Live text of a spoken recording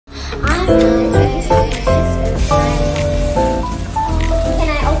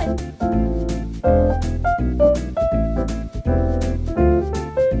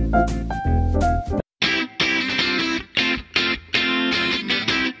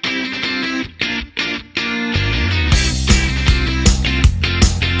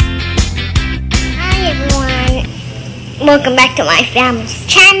Welcome back to my family's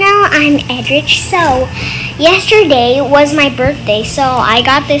channel. I'm Edrich. So, yesterday was my birthday, so I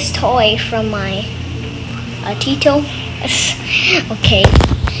got this toy from my Tito. Okay.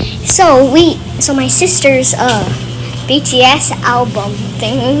 So my sister's BTS album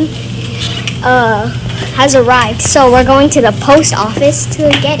thing has arrived. So we're going to the post office to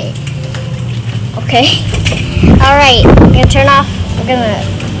get it. Okay. All right. I'm gonna turn off. I'm gonna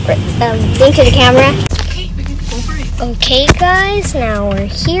think to the camera. Okay guys, now we're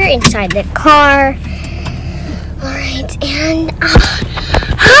here inside the car. Alright, and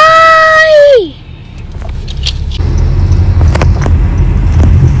hi!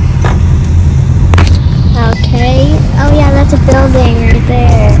 Okay, oh yeah, that's a building right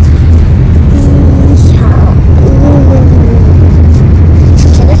there.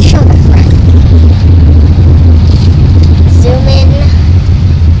 Okay, let's show the front. Zoom in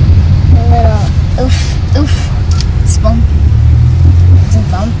a little. Oof. It's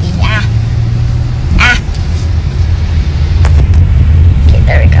bumpy. Okay,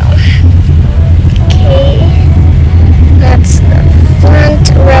 there we go. Okay, that's the front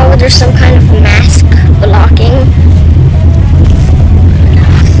row. There's some kind of mask blocking.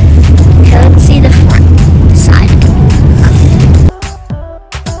 Okay, let's see the front side.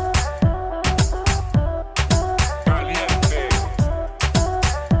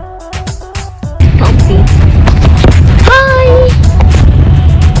 Bumpy.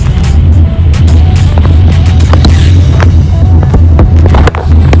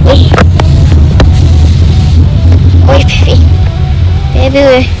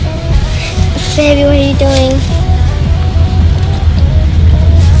 Baby, what are you doing?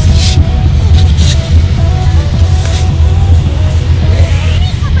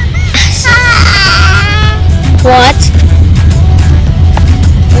 What?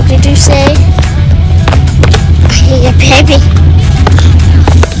 What did you say? Yeah, baby.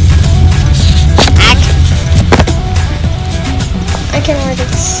 I can already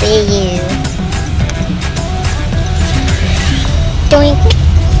see you. Doink.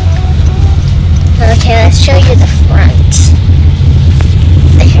 Okay, let's show you the front.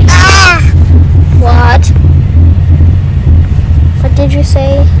 What? What did you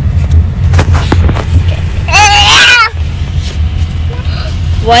say?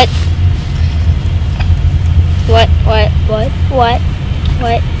 What?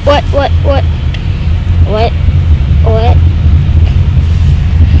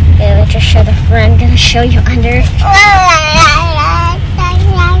 Okay, let's just show the front. I'm gonna show you under. What?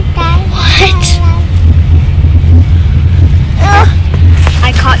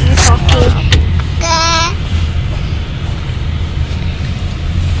 I caught you talking.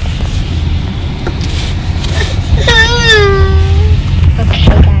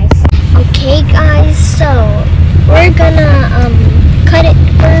 Okay guys, so we're gonna cut it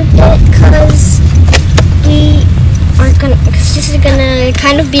for a bit because this is gonna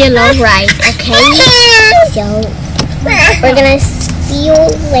kind of be a long ride, okay? So we're gonna see you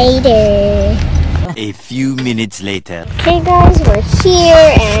later. A few minutes later. Okay guys, we're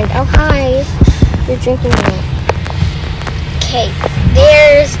here and oh hi, you're drinking milk. Okay,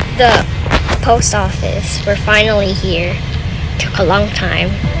 there's the post office. We're finally here. Took a long time.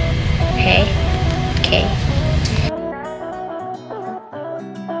 Okay.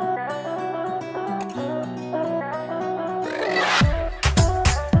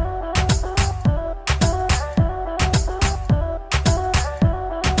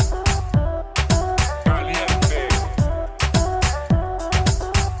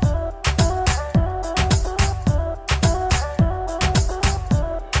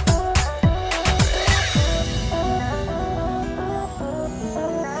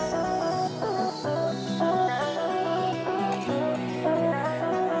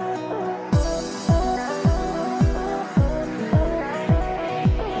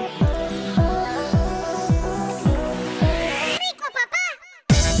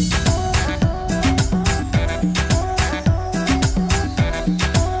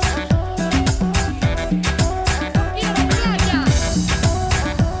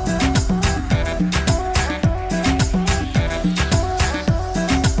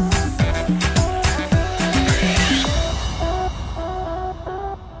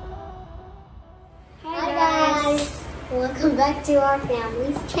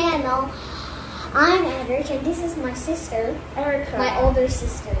 channel. I'm Edrich, and this is my sister, Erica. my older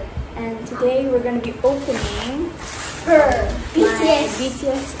sister. And today we're going to be opening Her my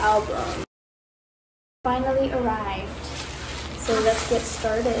BTS album. Finally arrived. So let's get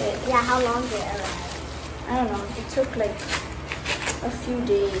started. Yeah, how long did it arrive? I don't know, it took like a few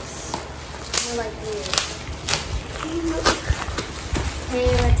days. More like years. Hey,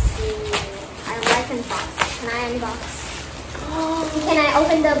 let's see. I like unbox. Can I unbox? Can I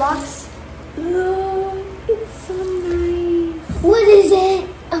open the box? Look, it's so nice. What is it?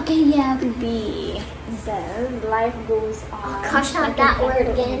 Okay, yeah. B. It says life goes on. Oh gosh, not that word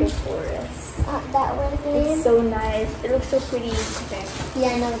again. Forest. Not that word again. It's so nice. It looks so pretty. Okay.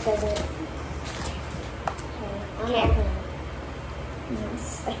 Yeah, I know it does it. Okay, I'm opening.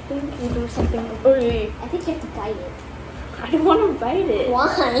 Yes, I think we do something. Oh, wait. I think you have to bite it. I don't want to bite it.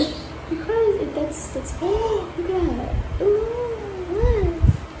 Why? Because that's. Oh, look at that. Ooh.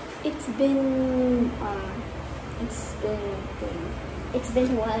 It's been It's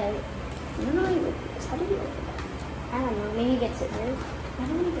been what? I don't know how you open this. How do you open it? I don't know. Maybe get scissors. I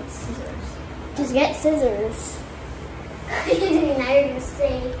don't want to get scissors. Just get scissors. Now you're gonna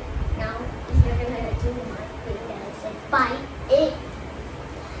say no. You're gonna do my thing. You're gonna say bite it.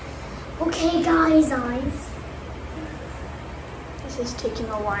 Okay, guys. This is taking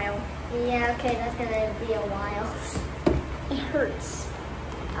a while. Yeah. Okay, that's gonna be a while. It hurts.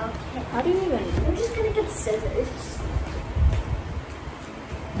 Okay. How do you even? I'm just gonna get scissors.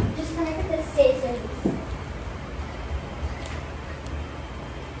 Just gonna get the scissors.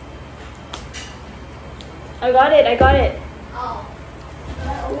 I got it. Oh.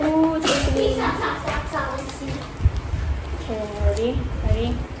 Ooh, it's opening. Stop. Let's see. Okay,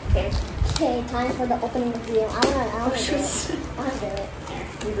 ready? Okay. Okay, time for the opening video. I wanna do shoot. it. I wanna do it.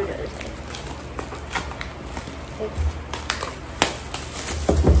 Here, you go the other side.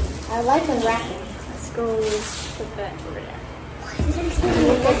 I like unwrapping. Let's go put that over there. This is gonna be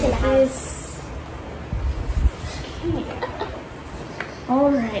a mess in the house.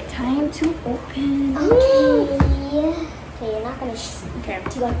 Alright, time to open. Okay, you're not gonna Okay.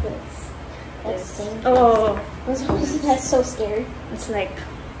 do like this. That's dangerous. Oh, That's so scary. it's like,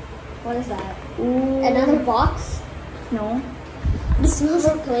 What is that? ooh. Another box? No, It smells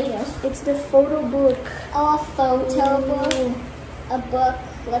like Play-Doh. it's the photo book. A photo book. Ooh. A book.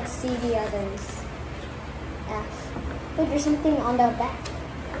 Let's see the others. F. Wait, there's something on the back.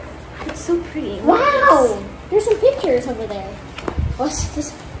 It's so pretty. Wow! There's some pictures over there. What's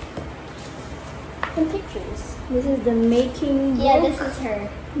this? Some pictures. This is the making book. Yeah, this is her.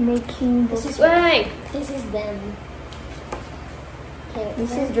 Making book. This is Wait! This is them. Okay,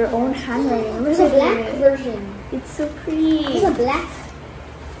 This is their own handwriting. There's a black version. It's so pretty. There's a black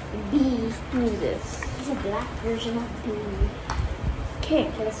B. What is this? There's a black version of B. Okay.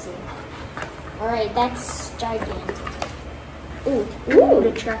 Okay, let's see. Alright, that's gigantic. Ooh,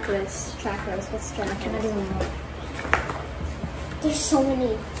 the checklist. Trackers. What's trackers? I cannot even know. There's so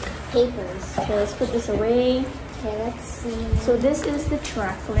many papers. Okay, let's put this away. Okay, let's see. So this is the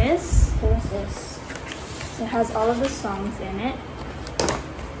track list. What's this? It has all of the songs in it.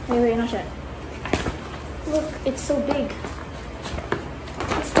 Wait, not yet. Look, it's so big.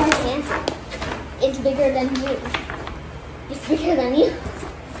 It's gigantic. It's bigger than you. It's bigger than you.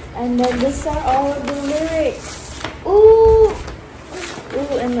 And then these are all of the lyrics. Ooh!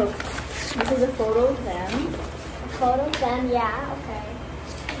 Ooh, and look. This is a photo of them. A photo of them, yeah, okay.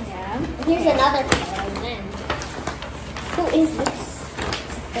 Yeah. Here's another photo of them. Who is this?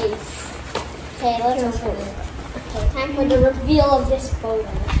 It's a face. Okay, let's open it. Okay, time for the reveal of this photo.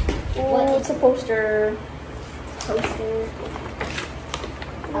 Ooh, it's a poster. Poster.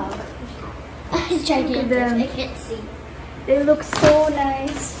 Oh. It's gigantic. them. I can't see. They look so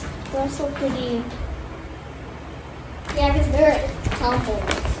nice. They're so pretty. Yeah, because they're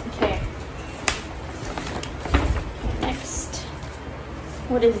tomboys. Okay. Next.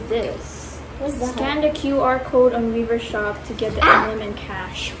 What is this? What's that? Scan the QR code on Weaver Shop to get the emblem in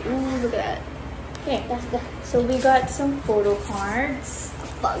cash. Ooh, look at that. Okay. That's the. So we got some photo cards.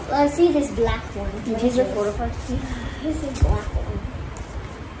 Fuck. Let's see this black one. What These is are this? photo cards. This is black one.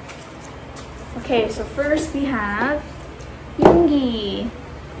 Okay, so first we have Yoongi.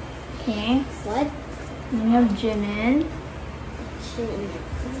 Okay. What? Then we have Jimin.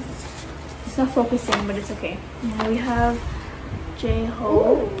 It's not focusing, but it's okay. Now we have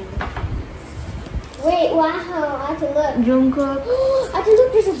J-Hope. Wait, wow, I have to look. Jungkook. I have to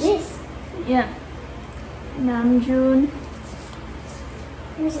look, there's a disc. Yeah. Namjoon.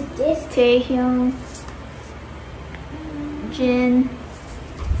 There's a disc. Taehyung. Jin.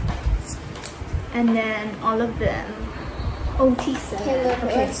 And then all of them. OT set.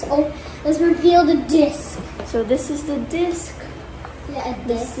 Okay, look, let's reveal the disc. So this is the disc. Yeah,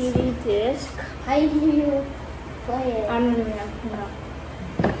 The CD disc. How do you play it? I don't even know.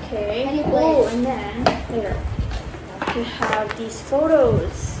 Okay. How do you play Oh, it? and then here we have these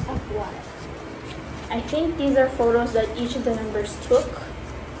photos. Of what? I think these are photos that each of the members took.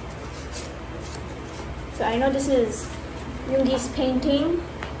 So I know this is Yoongi's painting.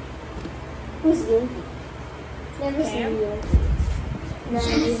 Who's Yoongi? Never Okay. seen Yoongi. And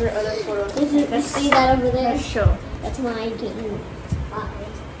then these are other photos. You see that over there? Let's show. That's my game.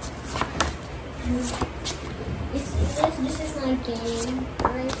 This is my game.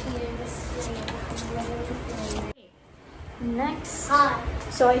 Right here, this is Next. Hi.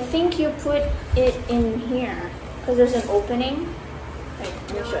 So I think you put it in here because there's an opening. Wait,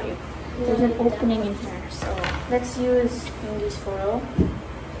 let me show you. There's an opening in here. So let's use Yoongi's photo.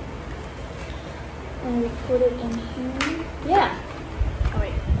 And we put it in here. Yeah. Oh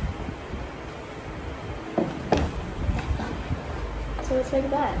wait. So it's like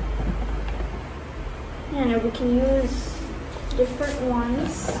that. Yeah, now we can use different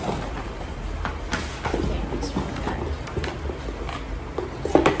ones. Okay, let's try that.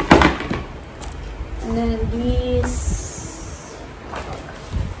 And then these.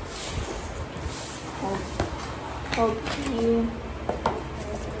 Hope you.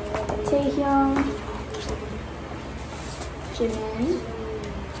 Taehyung. Jimin.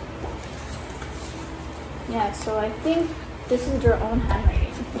 Yeah, so I think this is their own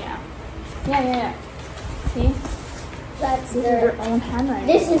handwriting. Yeah. Yeah. See? That's This is their. their own handwriting.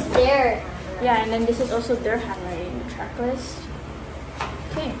 This is their. Yeah, and then this is also their handwriting, the track list.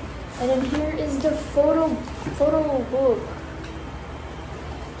 Okay. And then here is the photo book.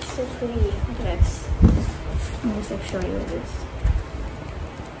 It's so pretty. Look at this. Let me just show you this.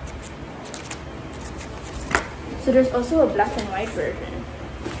 So there's also a black and white version.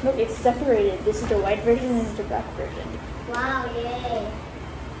 Look, it's separated. This is the white version and this is the black version. Wow, yay.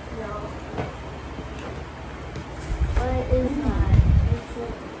 No. What is that? It's a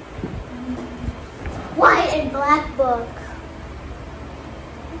white and black book.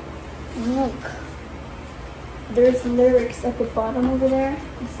 Look. There's lyrics at the bottom over there.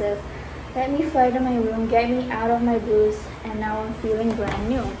 It says, "Let me fly to my room, get me out of my blues, and now I'm feeling brand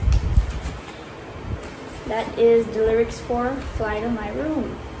new." That is the lyrics for Fly to My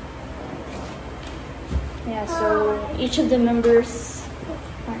Room. Yeah, so each of the members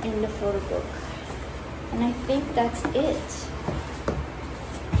are in the photo book. And I think that's it.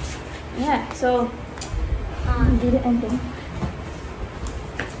 Yeah, so do the ending.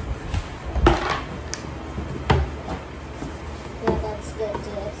 Yeah, that's good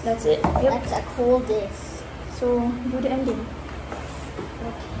disc. That's it. Yep. That's a cool disc. So do the ending.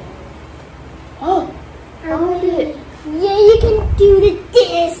 Okay. Oh! I did it! Yeah, you can do the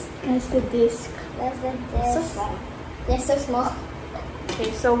disc. That's the disc. That's the It's so disc. small. They're so small.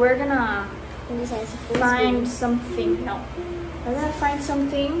 Okay, so we're gonna And this has a full find screen. something. No. We're gonna find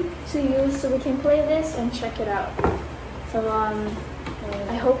something to use so we can play this and check it out. So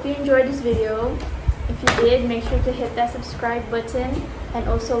I hope you enjoyed this video. If you did, make sure to hit that subscribe button and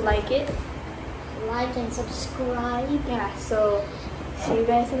also like it. Like and subscribe. Yeah, so see you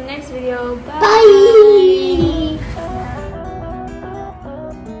guys in the next video. Bye! Bye.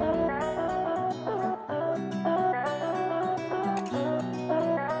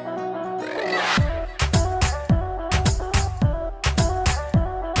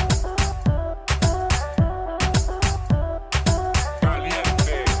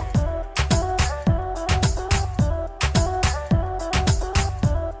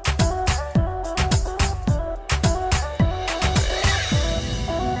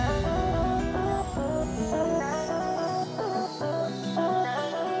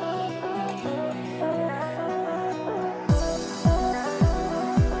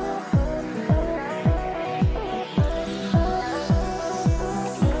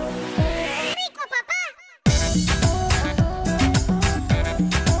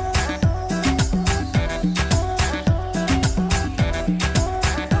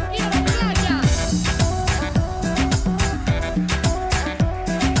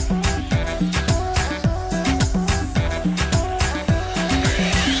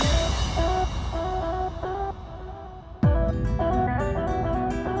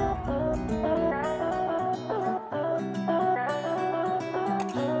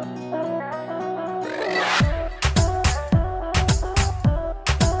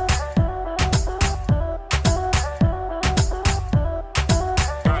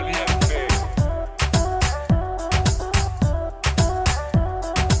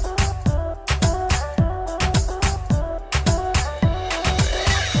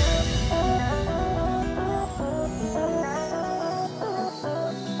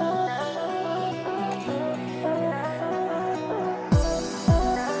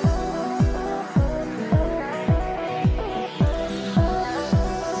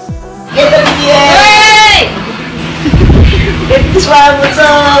 Get this one, what's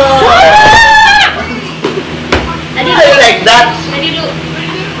up? How do you like that? Nadilu.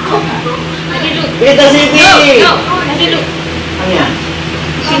 Nadilu. Kita sini. No, Nadilu. Ano yan?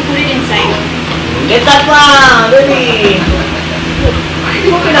 You can put it inside. Get that one! Ready! Hindi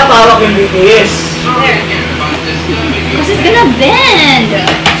mo pinapawak yung BTS. There. Because it's gonna bend.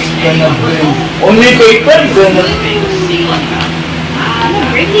 Gonna bend. Only paper, gonna I'm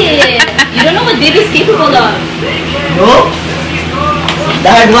gonna break it. You don't know what baby's capable of. No? The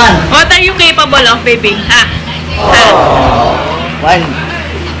hard one. What are you capable of, baby? Ha? Oh. One.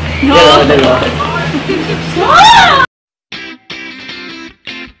 No. Dalawa. Stop!